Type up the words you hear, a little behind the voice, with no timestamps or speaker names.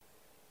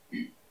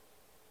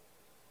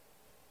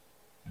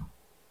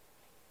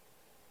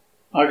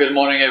Good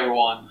morning,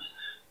 everyone.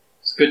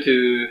 It's good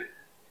to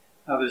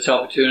have this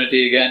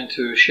opportunity again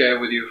to share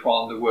with you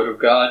from the Word of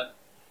God.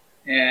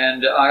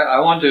 And I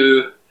want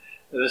to,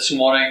 this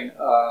morning,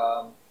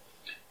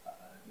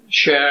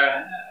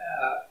 share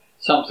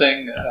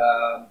something.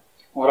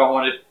 What I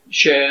want to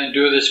share and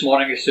do this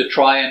morning is to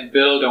try and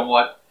build on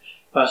what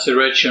Pastor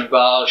Rich and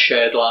Val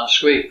shared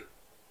last week.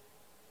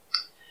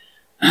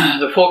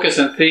 The focus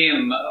and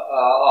theme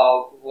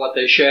of what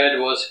they shared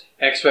was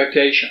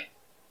expectation.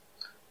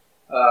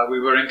 We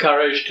were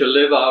encouraged to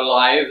live our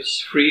lives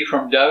free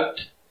from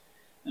doubt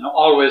and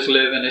always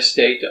live in a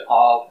state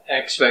of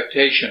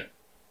expectation.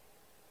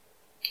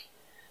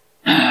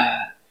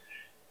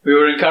 We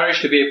were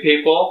encouraged to be a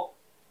people,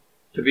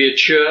 to be a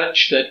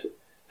church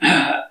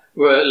that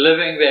were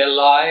living their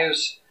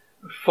lives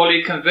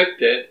fully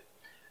convicted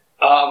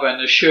of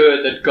and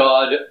assured that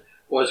God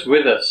was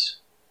with us,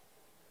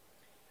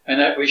 and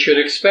that we should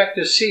expect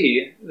to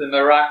see the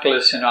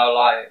miraculous in our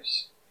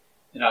lives,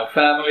 in our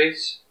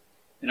families,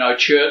 in our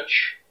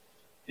church,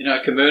 in our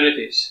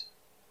communities.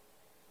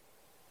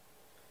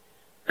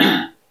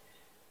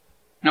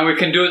 Now we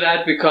can do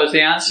that because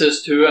the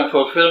answers to and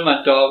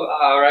fulfillment of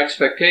our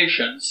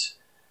expectations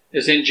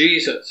is in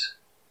Jesus,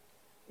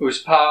 whose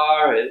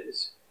power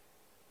is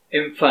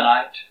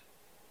infinite.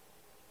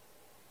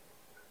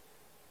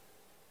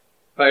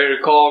 If I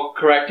recall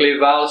correctly,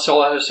 Val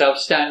saw herself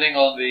standing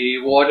on the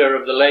water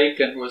of the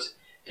lake and was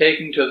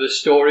taken to the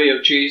story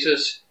of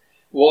Jesus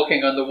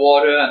walking on the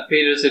water and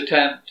Peter's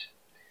attempt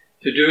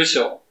to do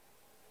so.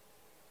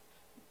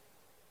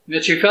 And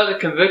that she felt a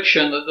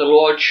conviction that the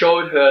Lord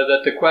showed her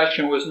that the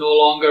question was no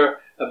longer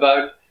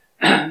about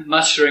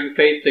mustering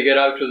faith to get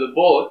out of the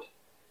boat,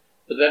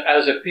 but that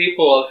as a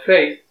people of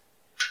faith,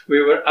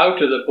 we were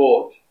out of the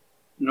boat.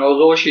 And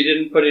although she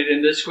didn't put it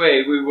in this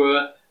way, we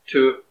were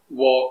to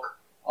walk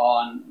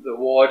on the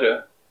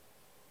water.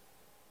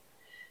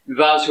 In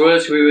Val's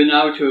words, we were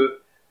now to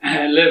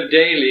live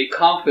daily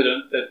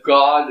confident that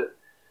God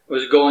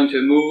was going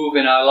to move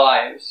in our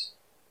lives,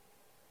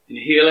 in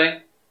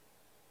healing,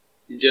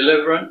 in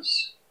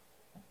deliverance,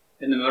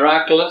 in the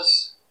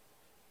miraculous,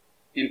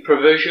 in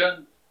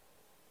provision,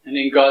 and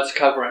in God's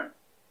covering.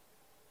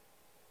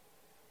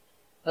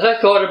 As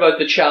I thought about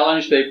the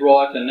challenge they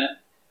brought, and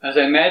as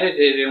I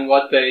meditated in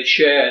what they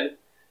shared,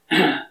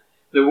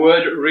 the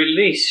word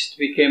released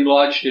became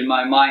lodged in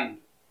my mind.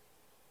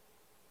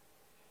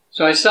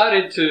 So I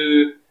started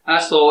to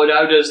ask the Lord,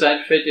 how does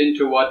that fit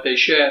into what they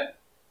shared?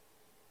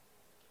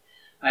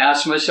 I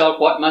asked myself,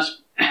 what must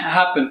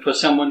happen for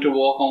someone to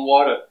walk on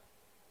water?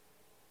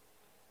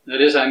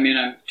 That is, I'm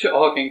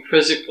talking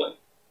physically.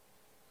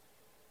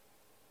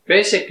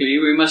 Basically,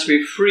 we must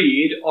be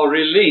freed or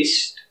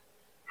released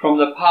from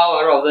the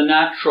power of the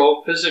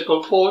natural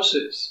physical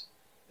forces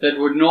that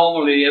would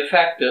normally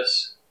affect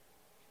us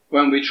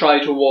when we try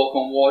to walk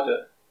on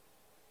water,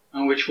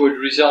 and which would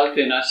result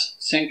in us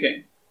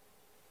sinking.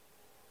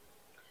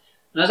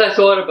 And as I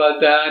thought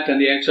about that and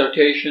the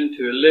exhortation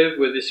to live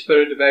with the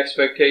spirit of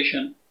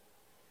expectation,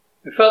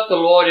 I felt the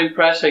Lord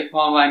impress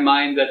upon my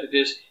mind that it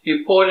is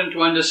important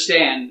to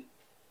understand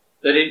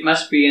that it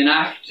must be an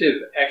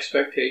active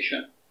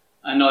expectation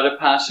and not a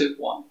passive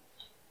one.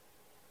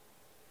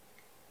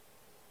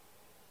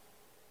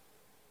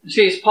 You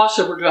see, it's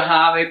possible to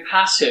have a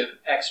passive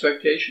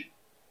expectation.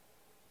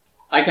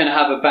 I can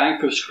have a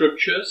bank of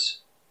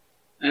scriptures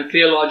and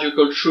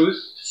theological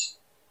truths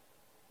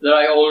that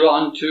I hold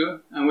on to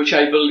and which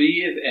I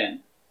believe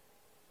in,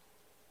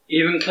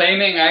 even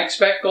claiming I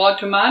expect God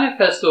to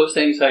manifest those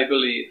things I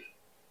believe,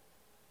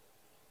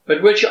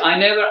 but which I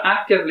never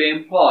actively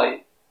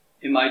employ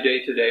in my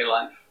day-to-day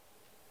life.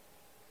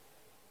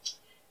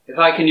 If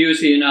I can use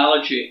the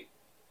analogy,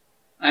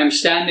 I am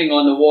standing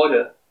on the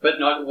water, but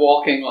not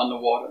walking on the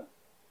water.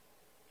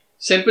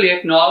 Simply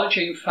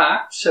acknowledging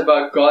facts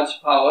about God's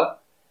power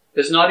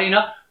is not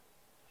enough.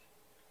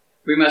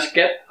 We must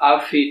get our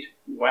feet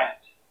wet.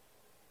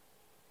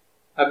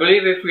 I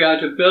believe if we are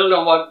to build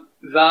on what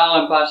Val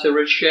and Pastor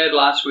Rich shared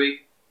last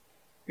week,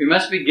 we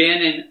must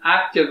begin in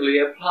actively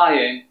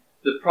applying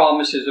the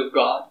promises of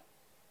God.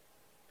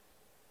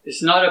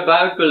 It's not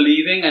about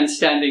believing and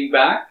standing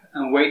back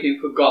and waiting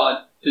for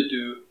God to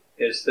do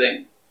His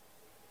thing.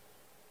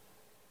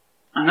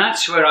 And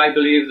that's where I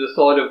believe the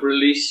thought of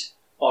release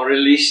or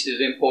released is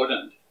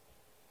important.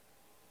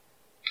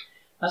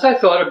 As I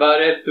thought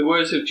about it, the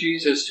words of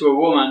Jesus to a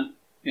woman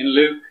in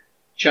Luke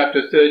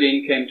chapter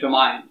 13 came to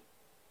mind.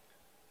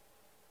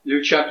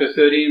 Luke chapter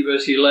 13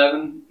 verse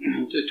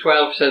 11 to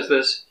 12 says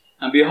this,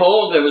 "And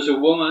behold, there was a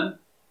woman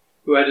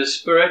who had a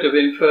spirit of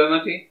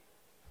infirmity,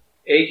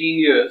 18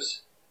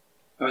 years,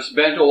 and was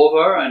bent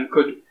over and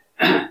could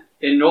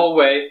in no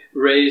way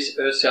raise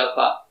herself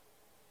up.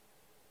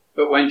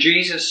 But when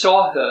Jesus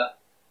saw her,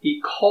 He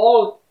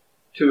called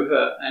to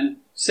her and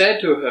said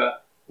to her,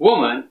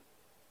 'Woman,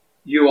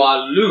 you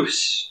are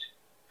loosed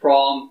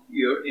from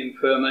your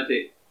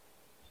infirmity.'"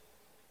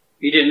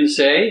 He didn't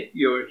say,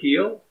 "You're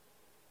healed."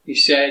 He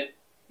said,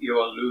 "You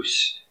are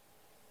loosed.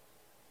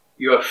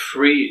 You are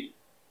freed.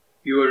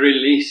 You are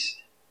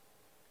released."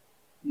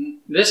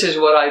 This is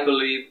what I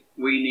believe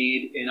we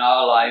need in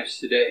our lives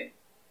today.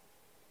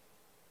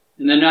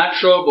 In the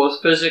natural,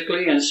 both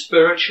physically and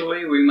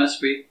spiritually, we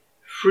must be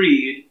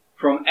freed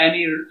from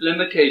any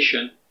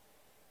limitation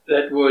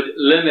that would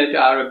limit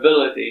our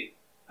ability,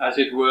 as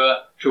it were,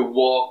 to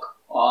walk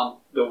on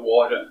the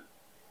water.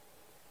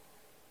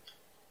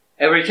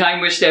 Every time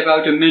we step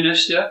out to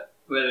minister,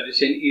 whether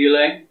it's in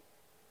Ealing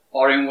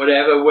or in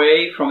whatever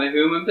way from a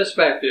human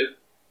perspective,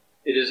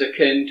 it is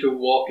akin to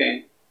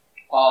walking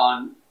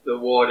on the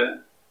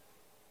water.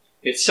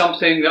 It's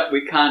something that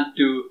we can't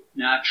do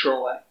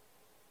naturally.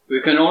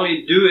 We can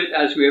only do it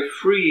as we are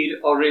freed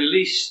or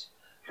released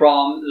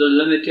from the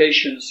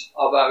limitations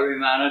of our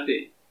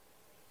humanity.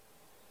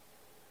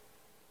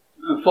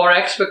 And for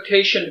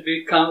expectation to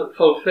become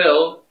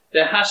fulfilled,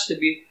 there has to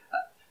be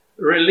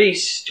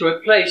release to a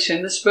place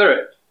in the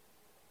Spirit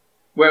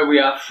where we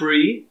are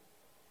free,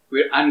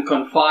 we're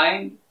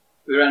unconfined,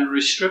 we're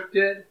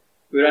unrestricted,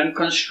 we're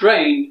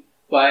unconstrained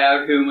by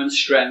our human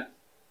strength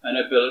and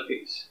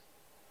abilities.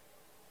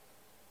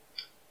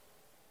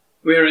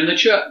 We are in the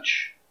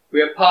church.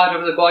 We are part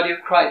of the body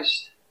of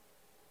Christ.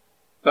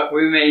 But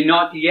we may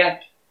not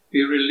yet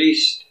be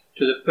released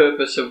to the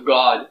purpose of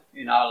God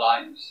in our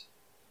lives.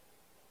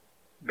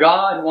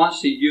 God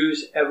wants to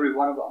use every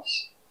one of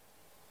us.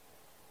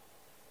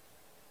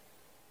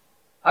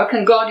 How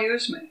can God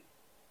use me?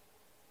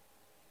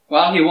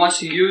 Well, He wants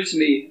to use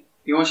me.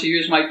 He wants to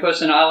use my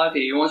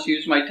personality. He wants to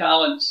use my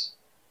talents.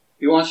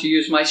 He wants to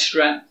use my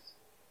strength.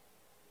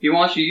 He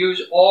wants to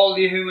use all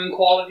the human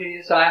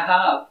qualities I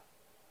have,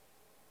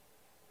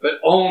 but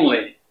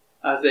only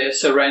as they are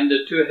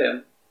surrendered to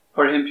Him,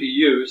 for Him to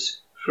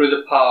use through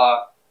the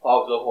power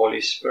of the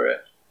Holy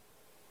Spirit.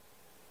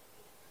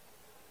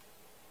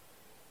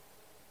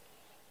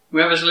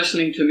 Whoever's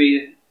listening to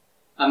me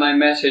and my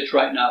message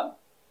right now,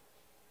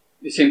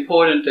 it's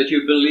important that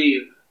you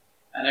believe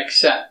and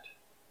accept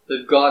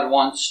that God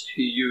wants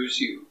to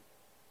use you.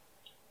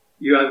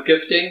 You have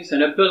giftings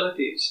and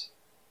abilities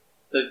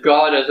that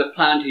God has a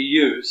plan to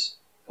use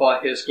for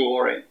His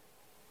glory.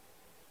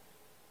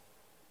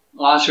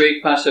 Last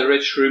week, Pastor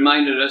Rich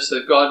reminded us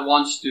that God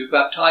wants to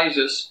baptize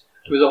us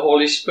with the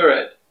Holy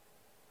Spirit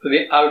for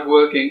the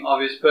outworking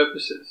of His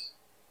purposes.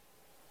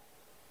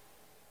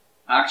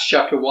 Acts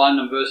chapter 1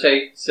 and verse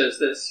 8 says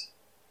this,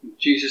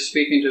 Jesus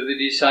speaking to the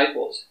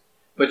disciples,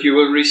 "But you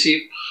will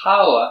receive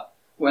power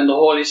when the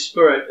Holy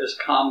Spirit has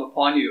come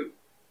upon you,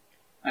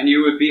 and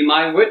you will be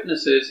my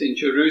witnesses in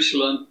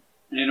Jerusalem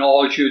and in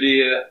all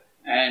Judea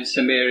and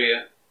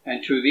Samaria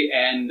and to the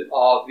end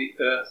of the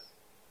earth."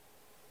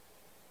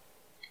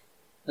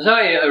 As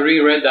I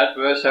reread that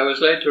verse, I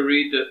was led to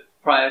read the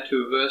prior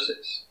two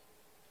verses.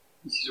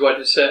 This is what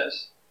it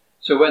says.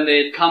 So when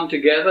they had come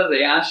together,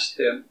 they asked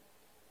Him,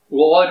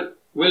 "Lord,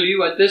 will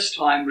you at this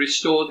time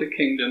restore the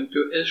kingdom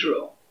to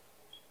Israel?"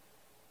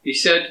 He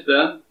said to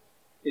them,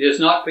 "It is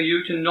not for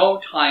you to know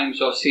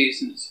times or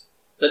seasons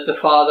that the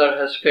Father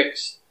has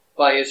fixed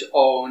by His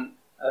own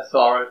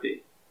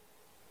authority."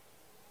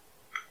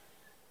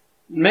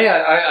 May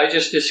I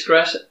just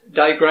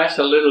digress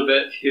a little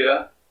bit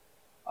here,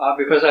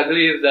 because I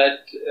believe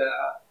that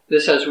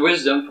this has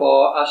wisdom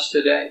for us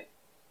today.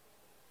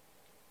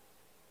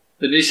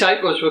 The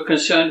disciples were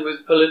concerned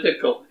with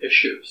political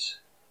issues.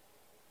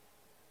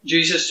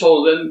 Jesus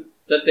told them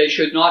that that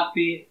should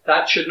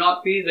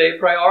not be their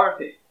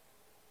priority.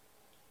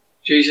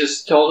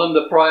 Jesus told them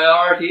the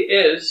priority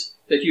is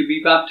that you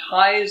be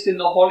baptized in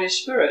the Holy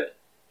Spirit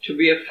to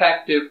be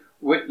effective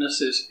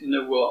witnesses in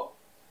the world.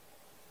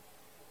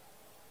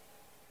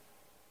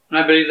 And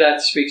I believe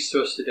that speaks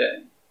to us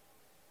today.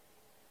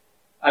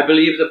 I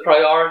believe the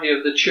priority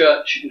of the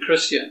church and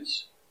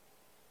Christians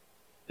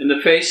in the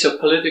face of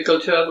political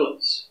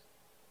turbulence,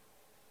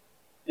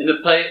 in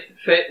the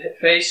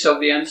face of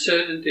the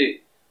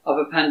uncertainty of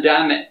a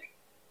pandemic,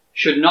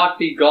 should not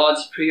be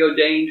God's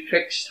preordained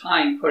fixed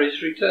time for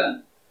His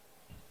return.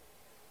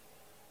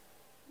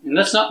 And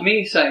that's not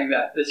me saying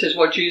that. This is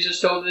what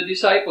Jesus told the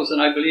disciples,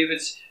 and I believe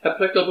it's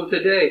applicable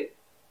today.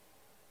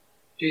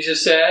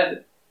 Jesus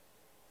said,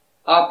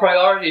 our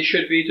priority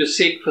should be to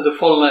seek for the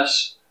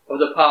fullness of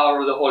the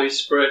power of the Holy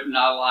Spirit in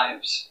our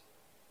lives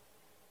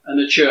and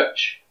the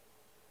church,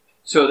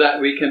 so that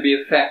we can be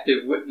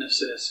effective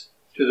witnesses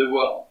to the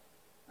world.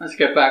 Let's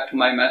get back to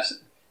my message,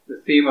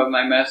 the theme of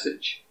my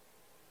message.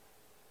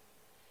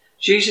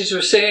 Jesus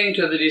was saying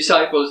to the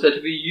disciples that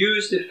to be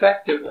used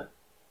effectively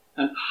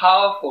and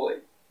powerfully,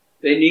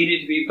 they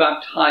needed to be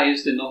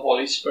baptized in the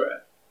Holy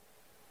Spirit.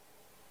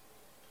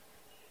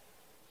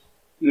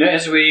 And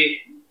as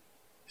we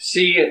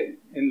see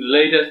in the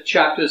later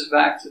chapters of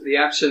Acts, the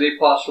Acts of the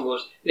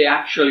Apostles, they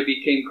actually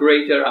became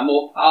greater and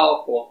more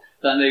powerful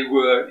than they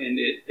were in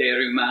their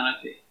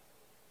humanity.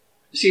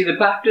 You see, the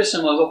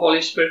baptism of the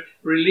Holy Spirit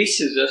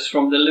releases us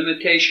from the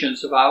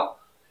limitations of our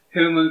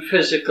human,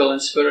 physical,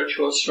 and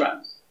spiritual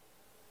strength.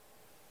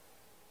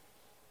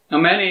 Now,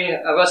 many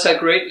of us are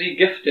greatly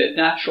gifted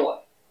naturally.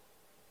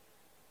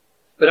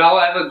 But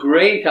however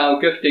great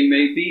our gifting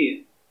may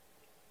be,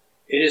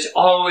 it is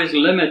always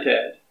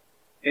limited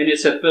in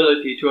its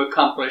ability to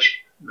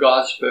accomplish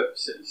God's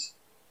purposes.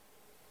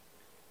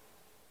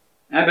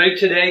 I believe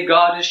today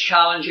God is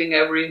challenging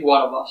every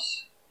one of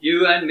us,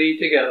 you and me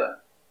together,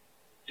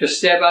 to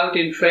step out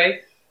in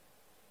faith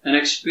and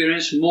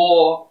experience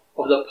more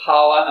of the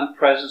power and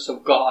presence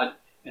of God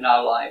in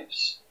our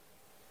lives.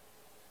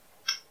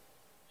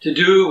 To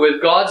do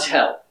with God's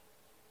help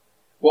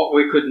what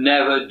we could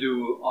never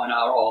do on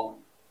our own.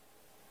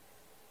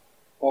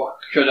 Or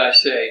should I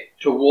say,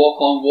 to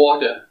walk on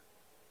water,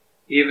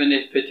 even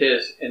if it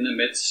is in the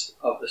midst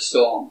of the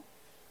storm.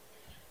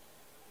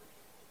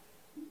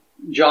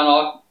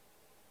 John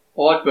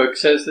Ortberg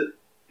says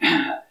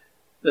that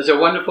there's a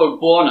wonderful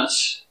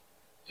bonus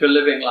to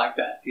living like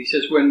that. He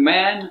says, when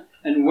men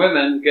and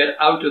women get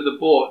out of the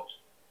boat,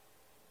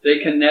 they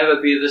can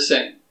never be the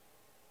same.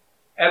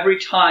 Every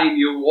time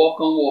you walk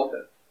on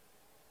water,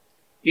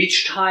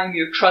 each time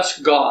you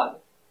trust God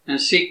and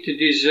seek to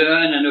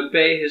discern and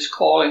obey His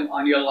calling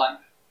on your life,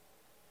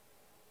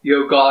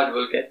 your God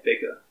will get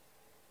bigger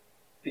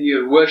and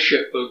your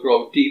worship will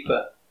grow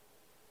deeper,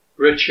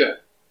 richer,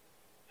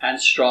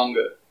 and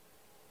stronger.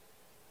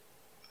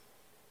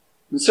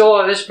 And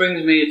so this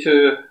brings me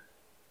to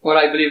what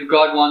I believe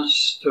God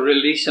wants to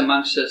release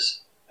amongst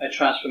us at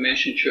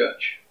Transformation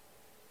Church.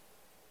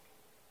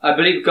 I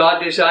believe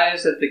God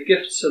desires that the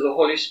gifts of the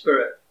Holy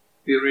Spirit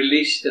be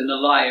released in the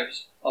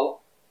lives of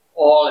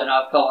all in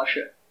our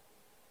fellowship.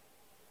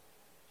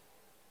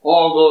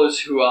 All those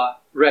who are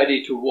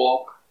ready to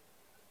walk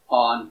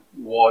on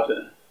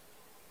water.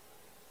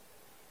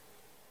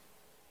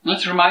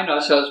 Let's remind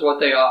ourselves what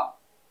they are.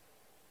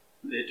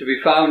 They're to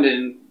be found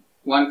in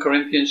 1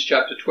 Corinthians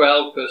chapter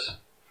 12, verse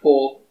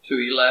 4 to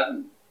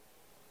 11.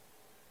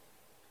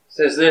 It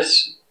says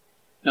this,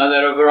 now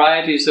there are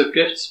varieties of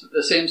gifts, but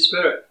the same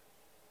Spirit.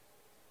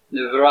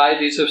 There are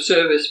varieties of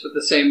service, but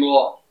the same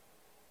Lord.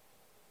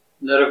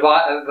 There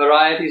are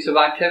varieties of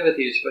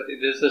activities, but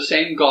it is the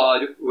same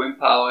God who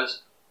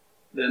empowers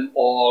them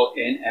all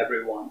in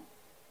everyone.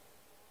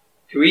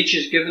 To each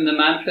is given the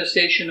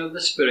manifestation of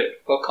the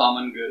Spirit for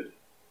common good.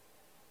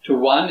 To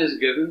one is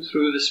given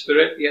through the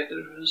Spirit the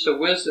utterance of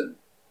wisdom,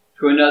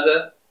 to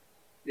another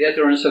the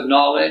utterance of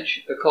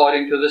knowledge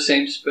according to the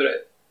same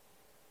Spirit,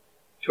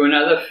 to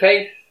another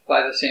faith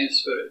by the same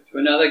Spirit, to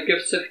another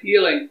gifts of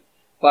healing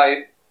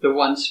by the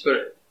one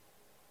Spirit,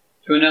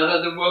 to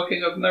another the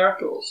working of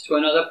miracles, to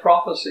another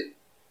prophecy,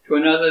 to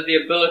another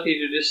the ability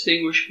to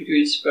distinguish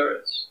between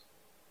spirits,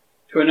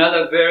 to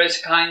another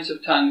various kinds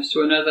of tongues,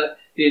 to another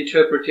the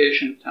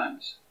interpretation of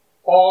tongues.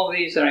 All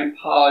these are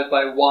empowered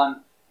by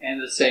one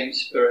and the same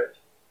Spirit,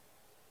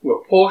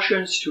 with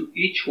portions to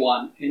each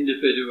one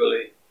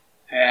individually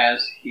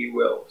as He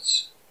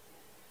wills.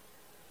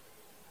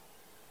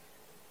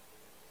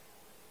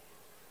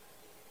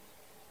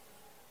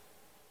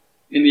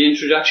 In the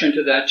introduction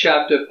to that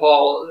chapter,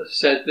 Paul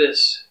said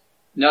this,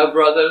 now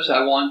brothers,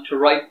 I want to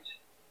write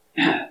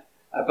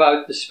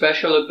about the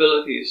special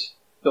abilities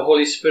the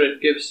Holy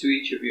Spirit gives to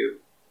each of you,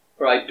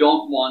 for I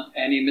don't want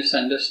any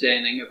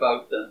misunderstanding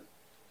about them.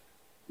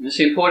 And it's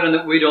important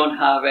that we don't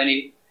have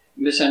any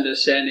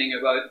misunderstanding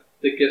about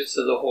the gifts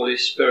of the Holy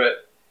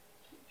Spirit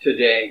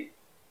today.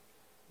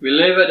 We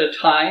live at a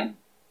time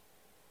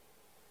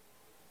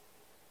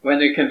when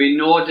there can be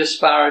no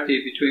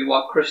disparity between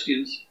what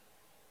Christians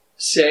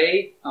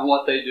say and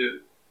what they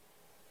do,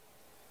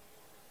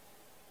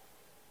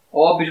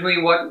 or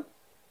between what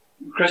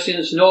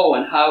Christians know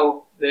and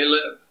how they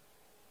live.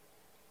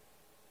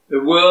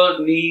 The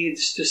world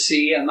needs to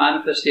see a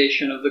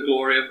manifestation of the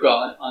glory of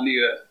God on the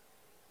earth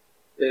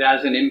that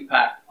has an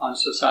impact on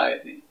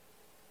society.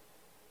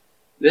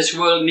 This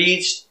world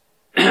needs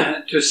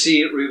to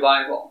see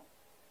revival.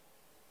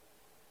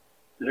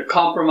 And a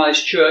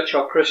compromised church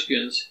or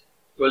Christians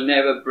will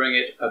never bring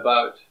it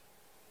about.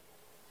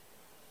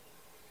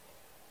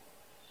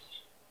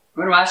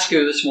 I'm going to ask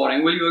you this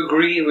morning, will you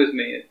agree with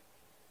me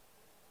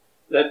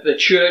that the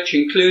church,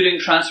 including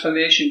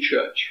Transformation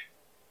Church,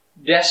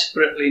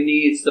 desperately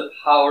needs the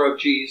power of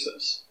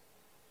Jesus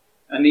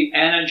and the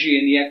energy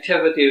and the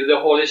activity of the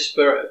Holy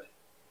Spirit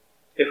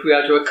if we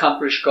are to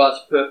accomplish God's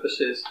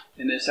purposes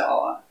in this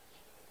hour?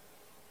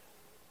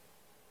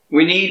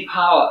 We need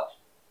power,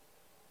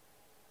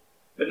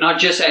 but not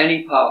just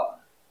any power.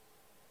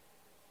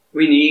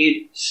 We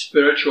need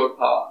spiritual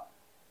power.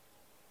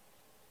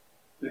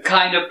 The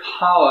kind of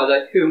power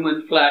that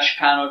human flesh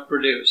cannot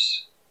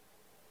produce.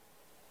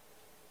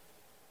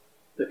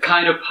 The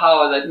kind of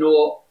power that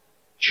no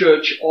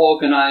church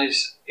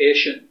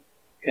organization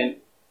can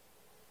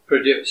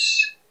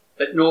produce.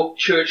 That no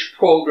church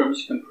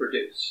programs can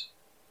produce.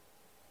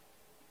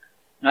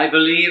 And I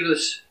believe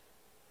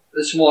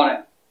this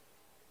morning,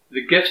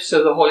 the gifts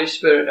of the Holy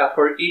Spirit are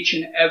for each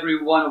and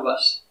every one of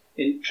us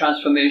in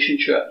Transformation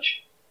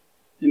Church,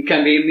 and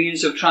can be a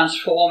means of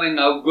transforming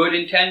our good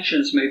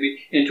intentions maybe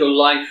into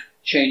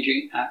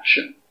life-changing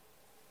action.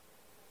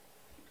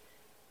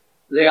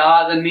 They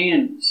are the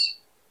means,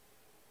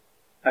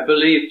 I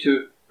believe,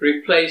 to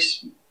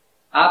replace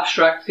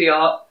abstract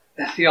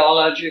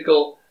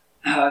theological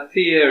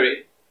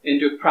theory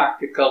into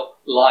practical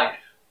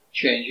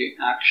life-changing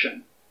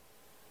action.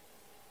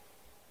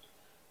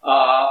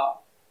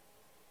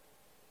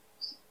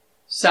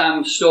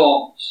 Sam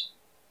Storms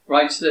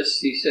writes this.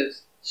 He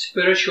says,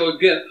 spiritual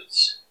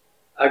gifts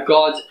are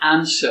God's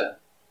answer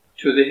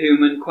to the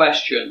human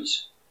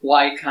questions.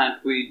 Why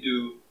can't we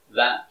do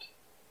that?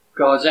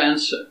 God's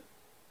answer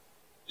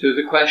to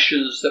the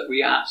questions that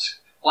we ask.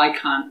 Why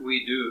can't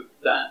we do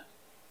that?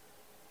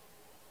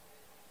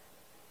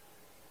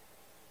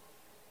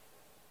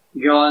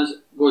 God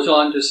goes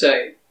on to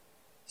say,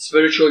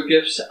 spiritual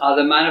gifts are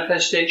the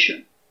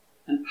manifestation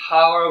and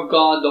power of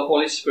God, the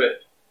Holy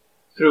Spirit,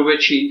 through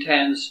which He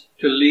intends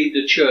to lead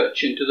the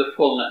church into the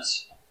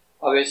fullness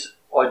of its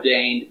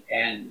ordained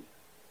end.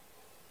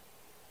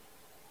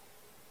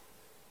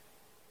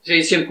 See,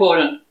 it's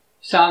important.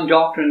 Sound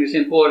doctrine is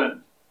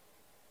important.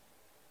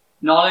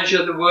 Knowledge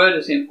of the Word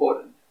is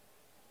important.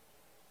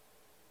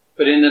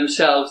 But in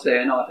themselves they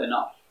are not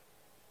enough.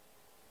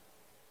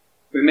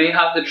 We may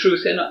have the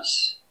truth in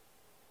us.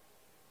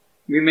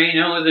 We may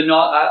have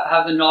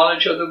the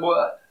knowledge of the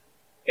Word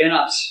in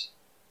us.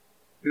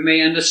 We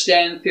may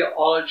understand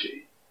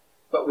theology.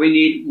 But we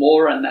need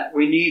more than that.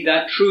 We need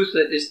that truth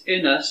that is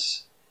in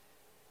us,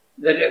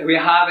 that we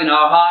have in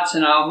our hearts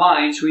and our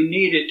minds. We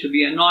need it to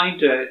be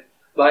anointed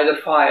by the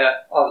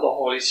fire of the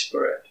Holy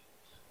Spirit.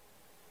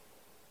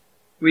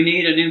 We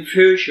need an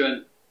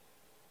infusion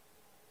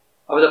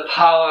of the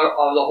power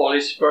of the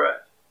Holy Spirit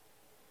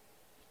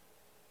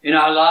in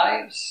our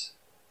lives,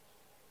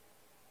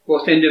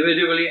 both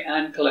individually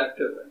and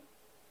collectively,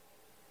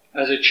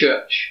 as a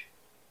church.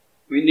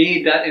 We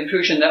need that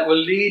infusion that will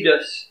lead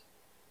us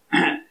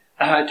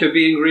to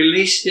being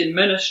released in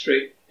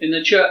ministry in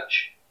the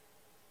church.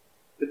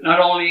 But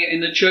not only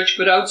in the church,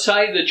 but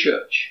outside the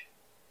church,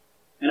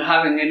 and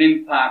having an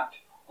impact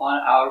on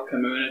our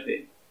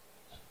community.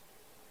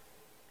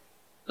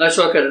 Let's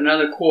look at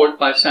another quote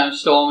by Sam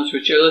Storms,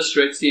 which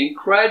illustrates the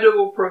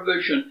incredible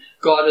provision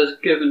God has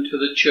given to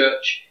the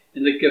church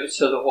in the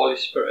gifts of the Holy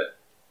Spirit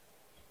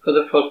for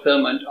the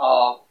fulfillment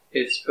of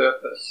His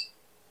purpose.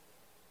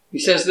 He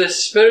says, the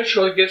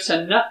spiritual gifts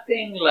are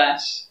nothing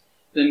less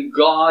than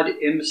God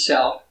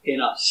Himself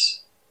in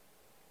us,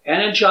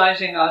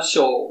 energizing our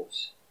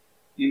souls,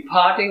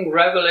 imparting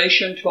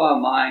revelation to our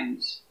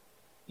minds,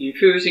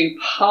 infusing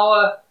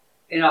power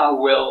in our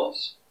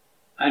wills,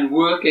 and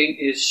working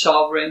His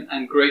sovereign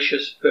and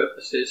gracious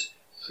purposes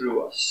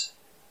through us.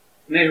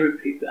 May I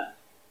repeat that?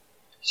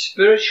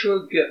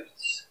 Spiritual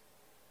gifts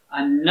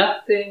are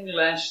nothing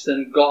less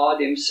than God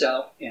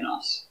Himself in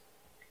us,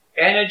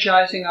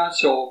 energizing our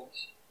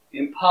souls,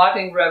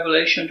 imparting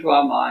revelation to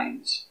our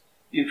minds,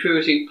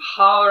 infusing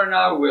power in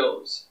our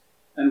wills,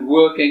 and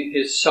working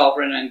His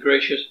sovereign and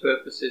gracious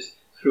purposes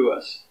through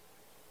us.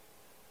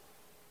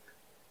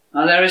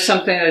 Now there is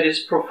something that is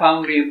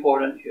profoundly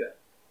important here.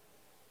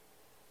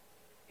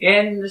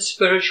 In the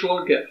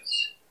spiritual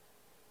gifts,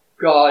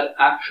 God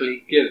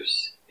actually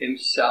gives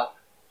Himself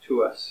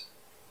to us.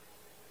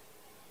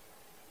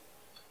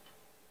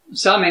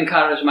 Some in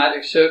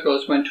charismatic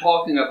circles, when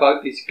talking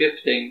about these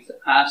giftings,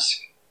 ask,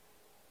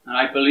 and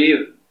I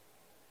believe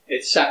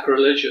it's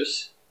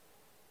sacrilegious,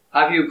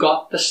 have you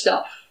got the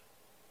stuff?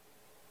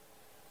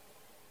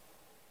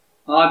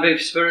 Our big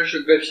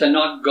spiritual gifts are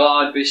not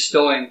God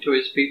bestowing to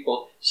His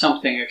people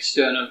something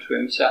external to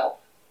Himself.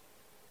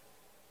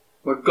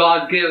 What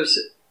God gives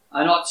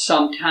are not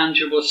some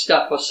tangible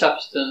stuff or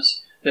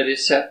substance that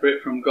is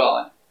separate from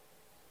God.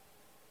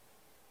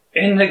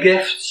 In the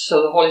gifts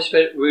of the Holy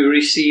Spirit, we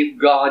receive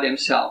God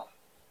Himself.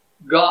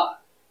 God,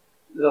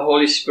 the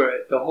Holy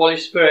Spirit. The Holy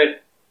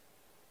Spirit,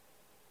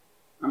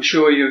 I'm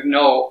sure you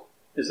know,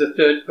 is the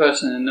third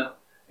person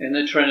in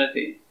the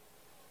Trinity.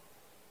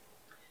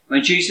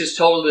 When Jesus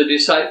told the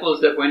disciples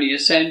that when He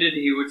ascended,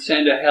 He would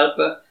send a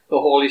helper, the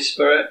Holy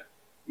Spirit.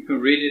 You can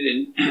read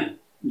it in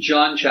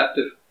John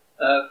chapter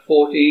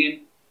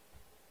 14,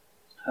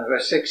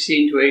 verse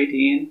 16 to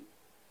 18.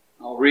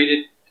 I'll read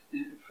it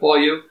for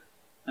you.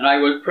 And I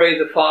will pray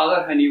the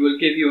Father, and He will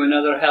give you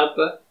another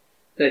helper,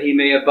 that He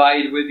may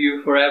abide with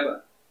you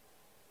forever.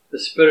 The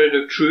Spirit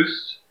of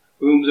truth,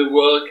 whom the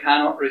world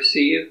cannot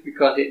receive,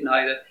 because it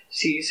neither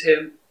sees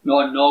Him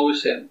nor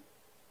knows Him.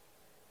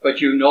 But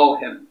you know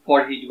Him,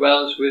 for He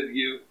dwells with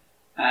you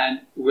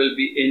and will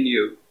be in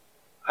you.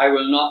 I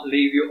will not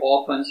leave you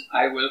orphans,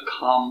 I will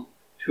come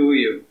to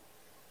you.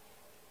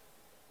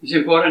 It's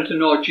important to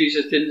know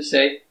Jesus didn't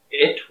say,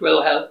 it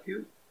will help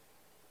you.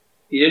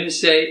 He didn't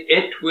say,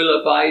 it will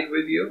abide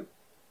with you.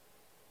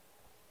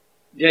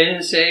 He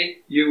didn't say,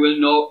 you will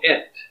know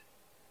it.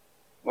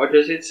 What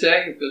does it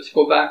say? Let's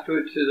go back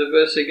to the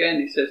verse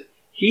again. He says,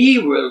 He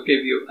will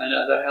give you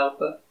another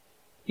helper.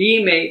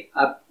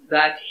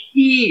 That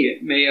He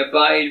may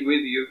abide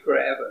with you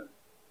forever.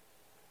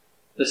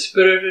 The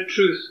Spirit of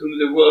truth, whom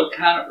the world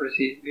cannot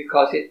receive,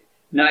 because it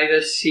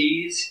neither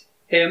sees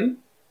Him,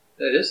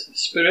 that is, the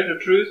Spirit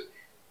of truth,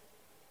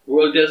 the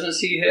world doesn't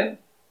see Him,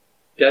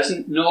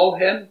 doesn't know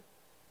Him,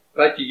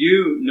 but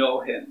you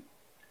know Him,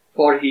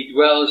 for He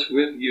dwells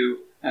with you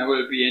and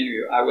will be in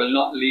you. I will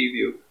not leave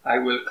you, I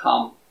will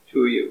come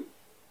to you.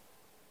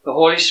 The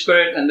Holy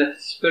Spirit and the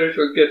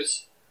spiritual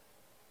gifts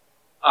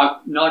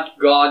not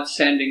God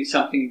sending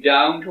something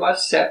down to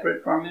us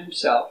separate from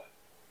himself.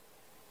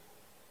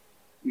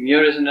 And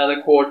here is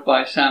another quote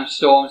by Sam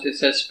Storms. It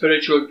says,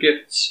 spiritual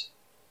gifts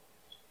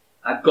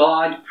are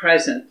God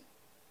present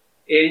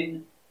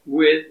in,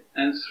 with,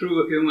 and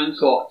through human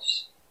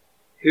thoughts,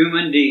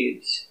 human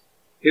deeds,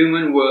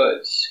 human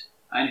words,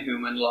 and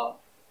human love.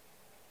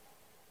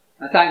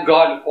 I thank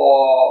God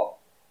for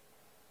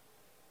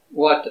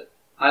what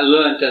I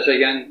learned as a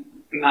young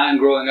man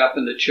growing up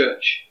in the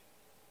church.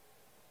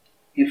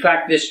 In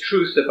fact, this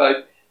truth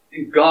about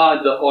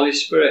God, the Holy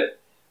Spirit,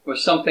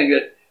 was something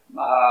that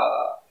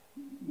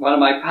one of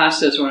my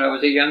pastors when I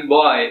was a young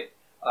boy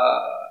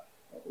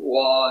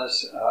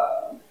was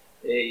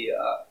a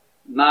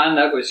man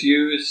that was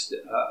used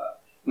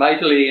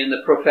mightily in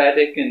the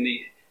prophetic in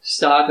the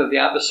start of the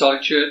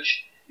Apostolic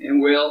Church in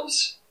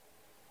Wales.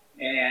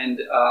 And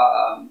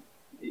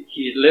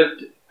he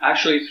lived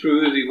actually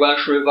through the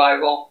Welsh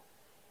revival.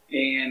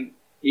 And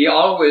he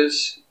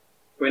always,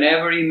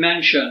 whenever he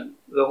mentioned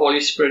the Holy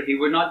Spirit, he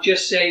would not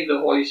just say the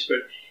Holy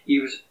Spirit, he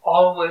would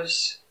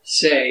always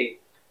say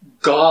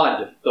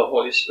God the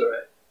Holy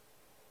Spirit.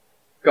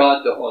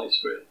 God the Holy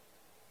Spirit.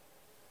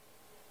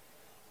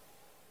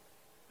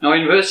 Now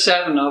in verse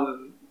 7 of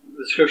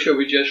the scripture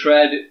we just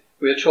read,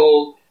 we are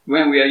told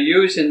when we are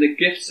using the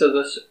gifts of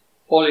the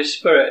Holy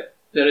Spirit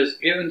that is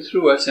given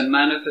through us a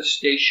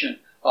manifestation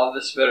of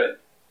the Spirit.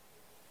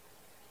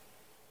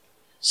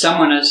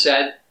 Someone has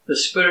said the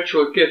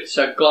spiritual gifts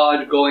are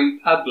God going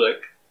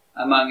public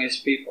among his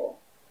people.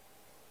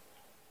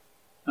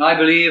 And I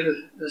believe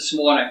this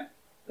morning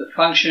the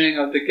functioning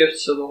of the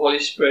gifts of the Holy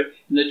Spirit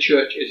in the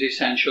church is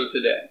essential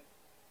today.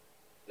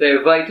 They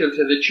are vital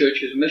to the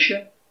church's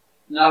mission.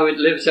 Now it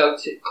lives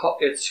out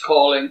its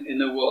calling in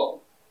the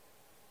world.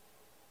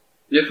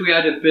 And if we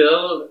are to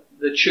build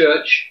the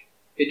church,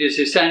 it is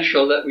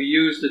essential that we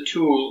use the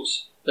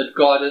tools that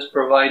God has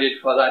provided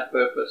for that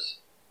purpose.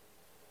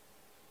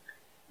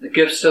 The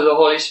gifts of the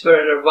Holy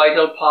Spirit are a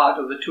vital part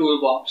of the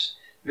toolbox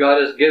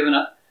God has given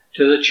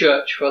to the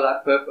church for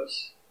that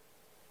purpose.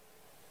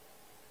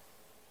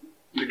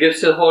 The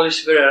gifts of the Holy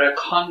Spirit are a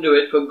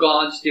conduit for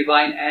God's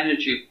divine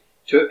energy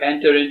to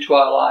enter into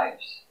our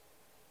lives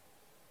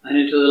and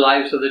into the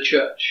lives of the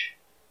church,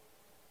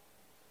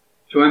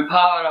 to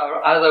empower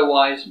our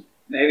otherwise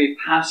maybe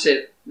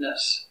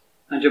passiveness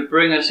and to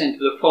bring us into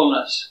the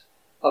fullness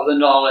of the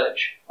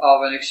knowledge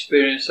of an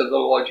experience of the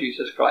Lord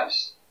Jesus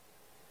Christ.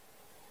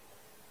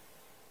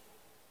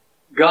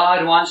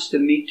 God wants to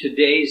meet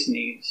today's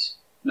needs,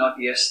 not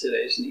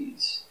yesterday's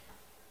needs.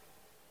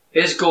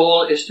 His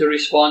goal is to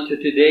respond to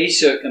today's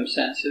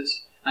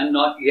circumstances and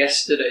not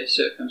yesterday's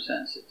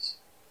circumstances.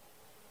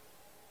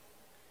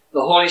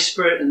 The Holy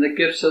Spirit and the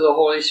gifts of the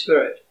Holy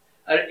Spirit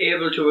are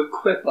able to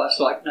equip us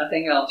like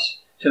nothing else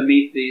to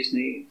meet these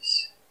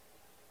needs.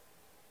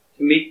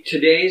 To meet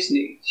today's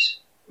needs,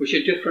 which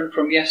are different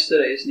from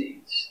yesterday's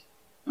needs,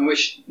 and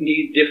which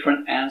need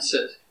different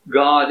answers.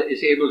 God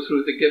is able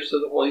through the gifts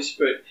of the Holy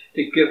Spirit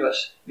to give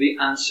us the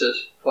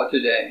answers for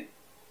today.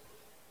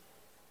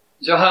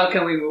 So how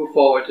can we move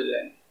forward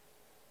today?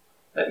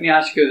 Let me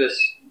ask you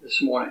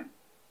this morning.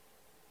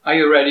 Are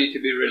you ready to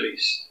be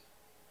released?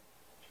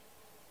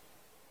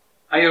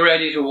 Are you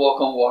ready to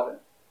walk on water?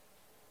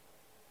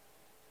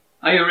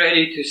 Are you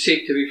ready to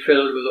seek to be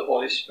filled with the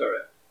Holy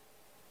Spirit?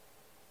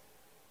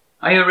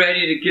 Are you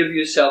ready to give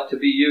yourself to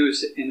be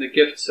used in the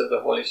gifts of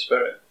the Holy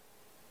Spirit?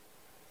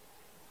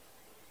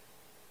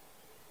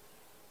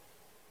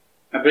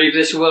 I believe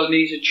this world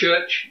needs a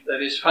church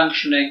that is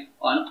functioning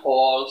on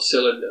all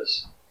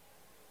cylinders.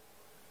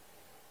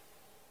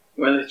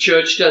 When the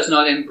church does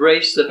not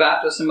embrace the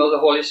baptism of the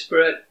Holy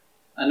Spirit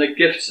and the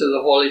gifts of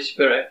the Holy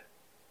Spirit,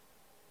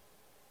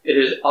 it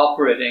is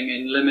operating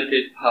in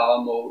limited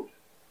power mode.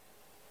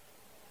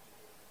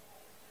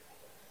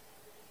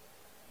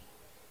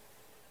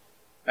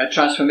 At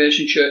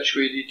Transformation Church,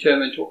 we are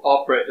determined to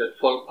operate at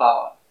full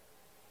power.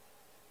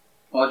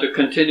 Or to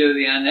continue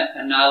the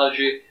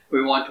analogy,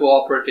 we want to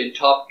operate in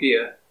top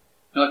gear,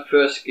 not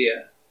first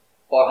gear,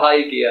 or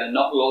high gear,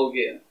 not low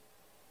gear.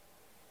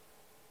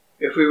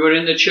 If we were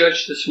in the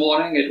church this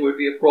morning, it would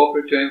be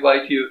appropriate to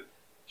invite you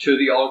to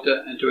the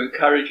altar and to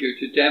encourage you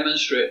to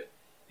demonstrate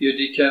your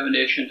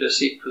determination to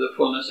seek for the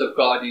fullness of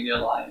God in your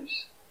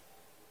lives,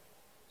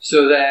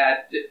 so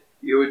that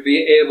you would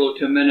be able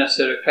to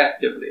minister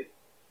effectively,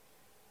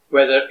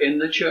 whether in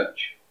the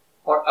church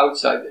or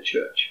outside the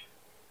church.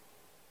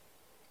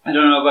 I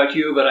don't know about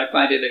you, but I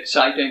find it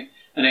exciting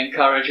and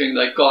encouraging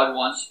that God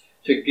wants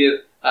to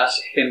give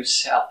us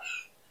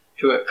Himself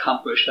to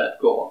accomplish that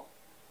goal.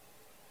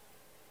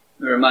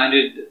 I'm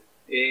reminded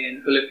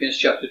in Philippians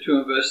chapter 2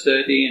 and verse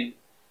 13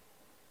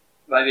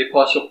 by the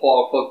Apostle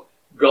Paul, for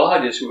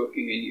God is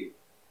working in you.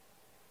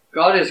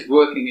 God is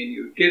working in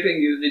you,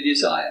 giving you the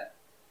desire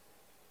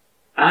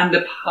and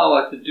the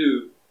power to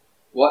do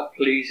what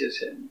pleases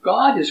Him.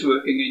 God is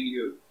working in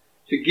you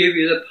to give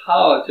you the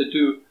power to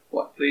do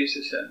what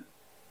pleases Him.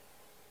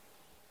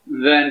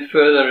 And then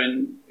further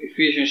in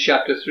Ephesians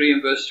chapter 3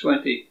 and verse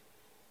 20,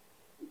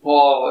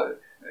 Paul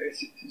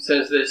It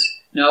says this,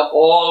 now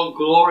all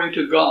glory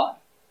to God,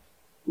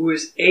 who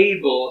is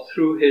able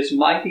through his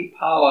mighty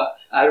power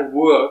at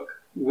work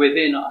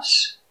within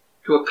us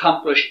to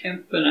accomplish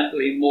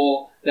infinitely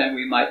more than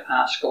we might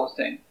ask or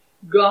think.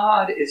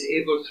 God is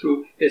able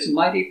through his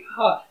mighty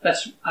power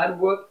that's at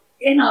work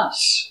in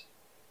us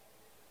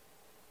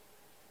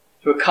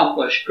to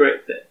accomplish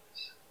great things.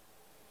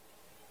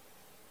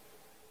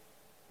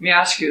 Let me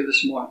ask you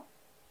this morning,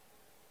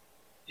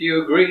 do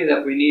you agree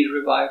that we need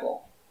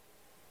revival?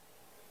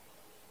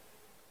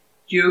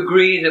 Do you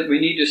agree that we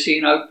need to see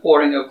an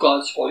outpouring of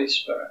God's Holy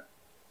Spirit?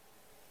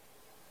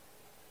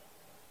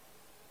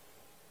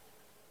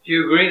 Do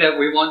you agree that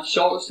we want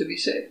souls to be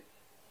saved?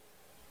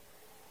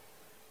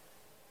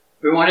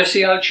 We want to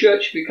see our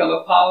church become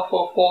a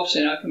powerful force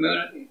in our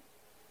community.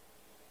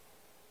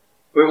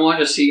 We want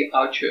to see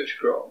our church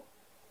grow.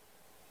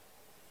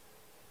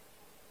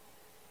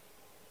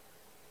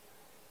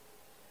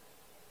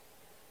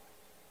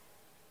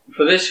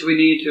 For this we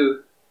need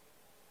to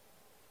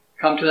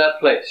come to that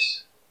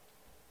place,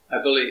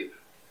 I believe.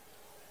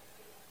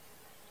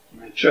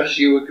 I trust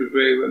you would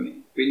agree with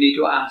me. We need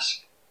to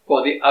ask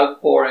for the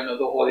outpouring of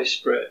the Holy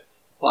Spirit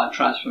upon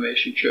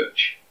Transformation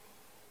Church.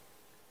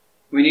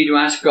 We need to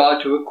ask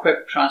God to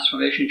equip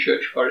Transformation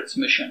Church for its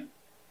mission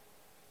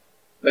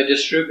by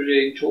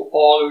distributing to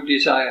all who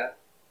desire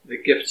the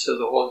gifts of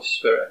the Holy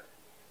Spirit.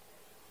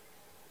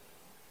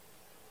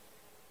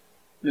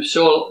 If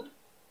so,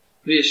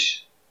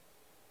 please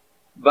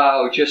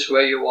bow just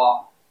where you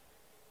are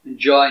and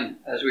join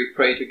as we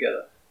pray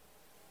together.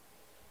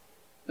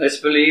 Let's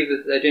believe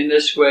that in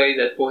this way,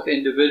 that both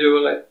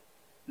individually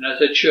and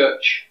as a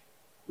church,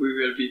 we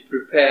will be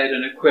prepared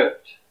and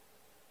equipped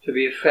to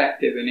be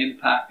effective in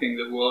impacting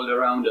the world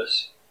around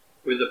us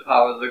with the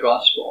power of the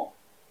gospel.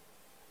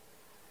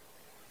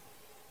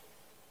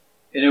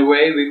 In a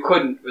way we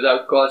couldn't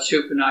without God's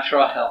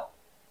supernatural help.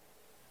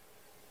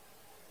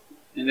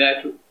 And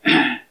that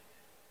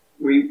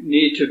we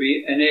need to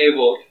be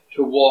enabled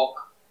to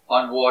walk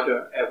on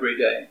water every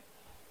day.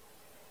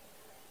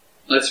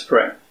 Let's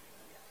pray.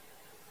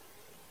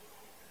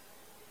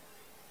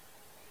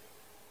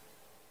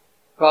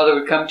 Father,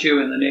 we come to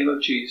you in the name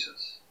of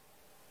Jesus.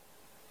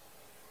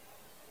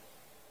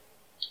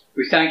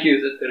 We thank you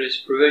that there is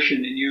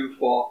provision in you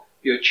for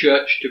your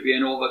church to be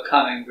an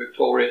overcoming,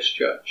 victorious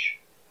church.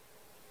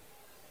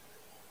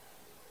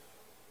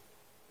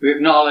 We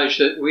acknowledge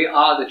that we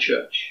are the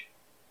church,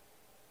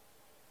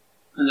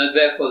 and that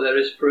therefore there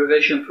is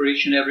provision for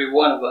each and every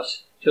one of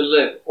us to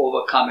live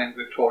overcoming,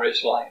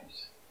 victorious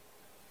lives.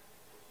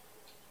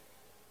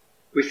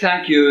 We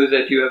thank you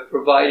that you have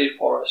provided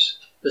for us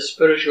the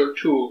spiritual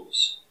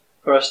tools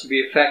for us to be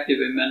effective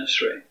in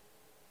ministry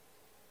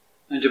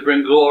and to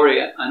bring glory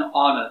and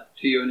honor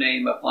to your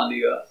name upon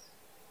the earth.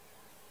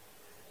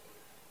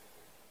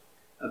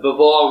 Above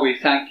all, we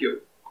thank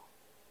you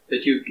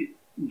that you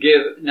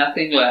give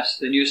nothing less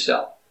than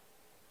yourself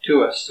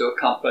to us to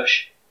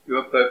accomplish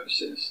your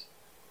purposes.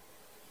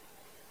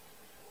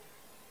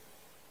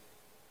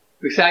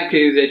 We thank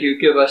you that you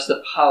give us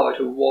the power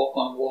to walk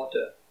on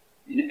water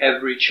in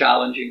every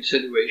challenging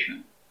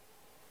situation.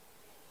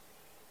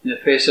 In the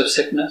face of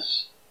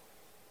sickness,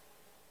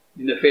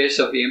 in the face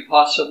of the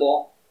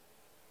impossible,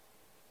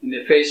 in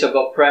the face of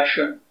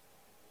oppression,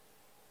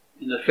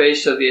 in the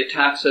face of the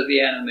attacks of the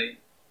enemy,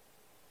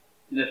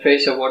 in the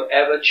face of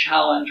whatever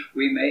challenge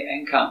we may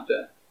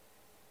encounter,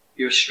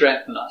 you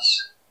strengthen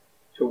us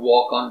to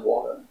walk on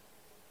water.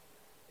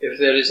 If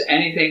there is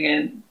anything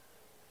in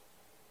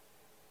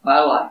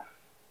my life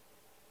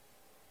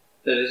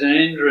that is an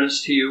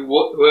hindrance to you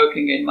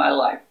working in my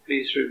life,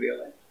 please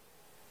reveal it,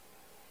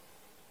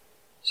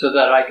 so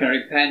that I can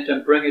repent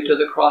and bring it to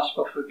the cross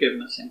for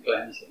forgiveness and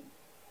cleansing.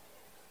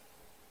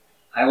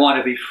 I want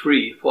to be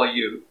free for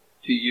you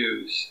to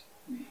use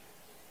me.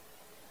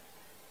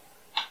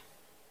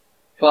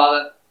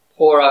 Father,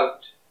 pour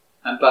out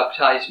and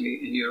baptize me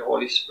in your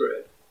Holy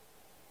Spirit.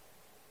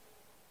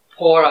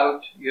 Pour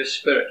out your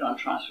Spirit on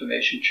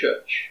Transformation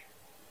Church.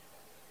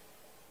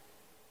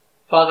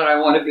 Father, I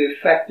want to be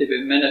effective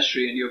in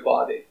ministry in your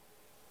body,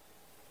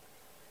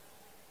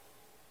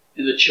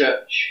 in the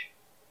church,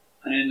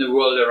 and in the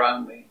world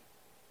around me.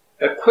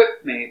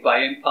 Equip me by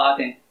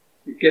imparting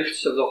the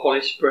gifts of the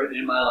Holy Spirit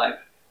in my life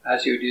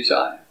as you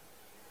desire.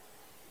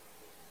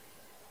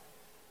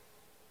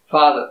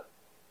 Father,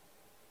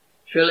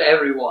 fill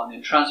everyone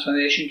in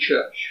Transformation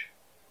Church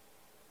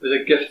with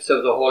the gifts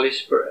of the Holy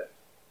Spirit,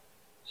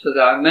 so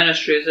that our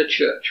ministry as a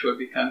church will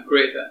become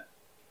greater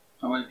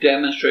and will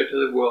demonstrate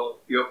to the world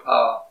your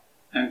power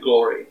and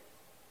glory.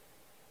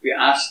 We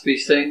ask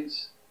these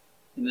things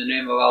in the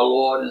name of our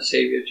Lord and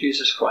Saviour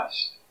Jesus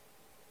Christ.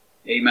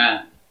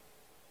 Amen.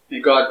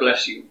 May God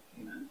bless you.